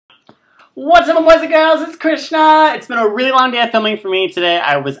What's up, boys and girls? It's Krishna. It's been a really long day of filming for me today.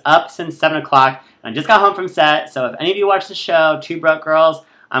 I was up since 7 o'clock, and I just got home from set. So if any of you watch the show, Two Broke Girls,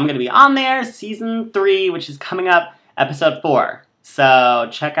 I'm going to be on there, Season 3, which is coming up, Episode 4. So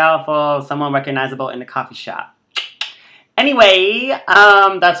check out for someone recognizable in the coffee shop. Anyway,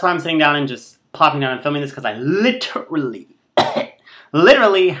 that's why I'm sitting down and just plopping down and filming this, because I literally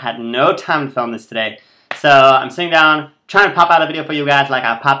had no time to film this today. So I'm sitting down, trying to pop out a video for you guys like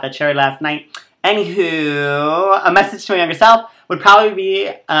I popped that cherry last night. Anywho, a message to my younger self would probably be,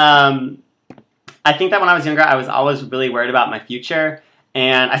 I think that when I was younger, I was always really worried about my future.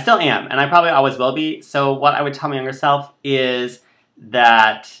 And I still am, and I probably always will be. So what I would tell my younger self is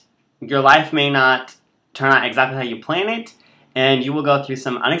that your life may not turn out exactly how you plan it, and you will go through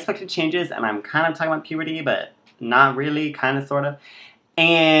some unexpected changes, and I'm kind of talking about puberty, but not really, kind of, sort of.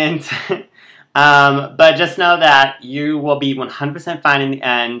 And, but just know that you will be 100% fine in the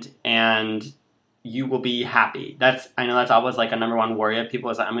end, and you will be happy. I know that's always like a #1 worry of people,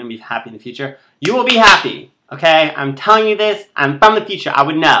 is like, I'm going to be happy in the future. You will be happy, okay? I'm telling you this. I'm from the future. I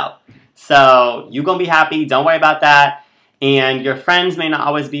would know. So, you're going to be happy. Don't worry about that. And your friends may not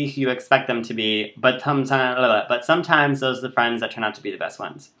always be who you expect them to be, but sometimes those are the friends that turn out to be the best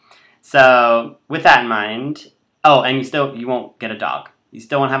ones. So, with that in mind, oh, and you won't get a dog. You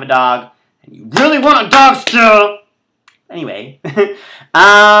still won't have a dog, and you really want a dog still! Anyway,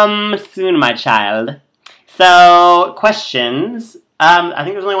 soon, my child. So, questions. I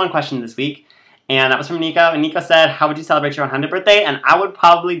think there's only one question this week, and that was from Nico. And Nico said, how would you celebrate your 100th birthday? And I would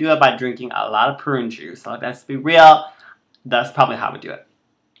probably do it by drinking a lot of prune juice. So, let's be real. That's probably how I would do it.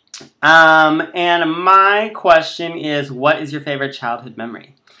 And my question is, what is your favorite childhood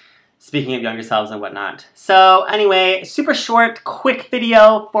memory? Speaking of younger selves and whatnot. So, anyway, super short, quick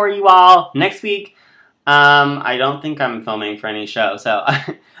video for you all. Next week, I don't think I'm filming for any show, so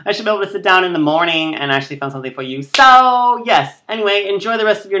I should be able to sit down in the morning and actually film something for you. So, yes. Anyway, enjoy the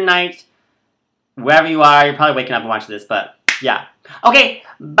rest of your night. Wherever you are, you're probably waking up and watching this, but yeah. Okay,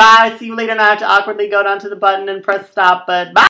 bye. See you later. Now I have to awkwardly go down to the button and press stop, but bye.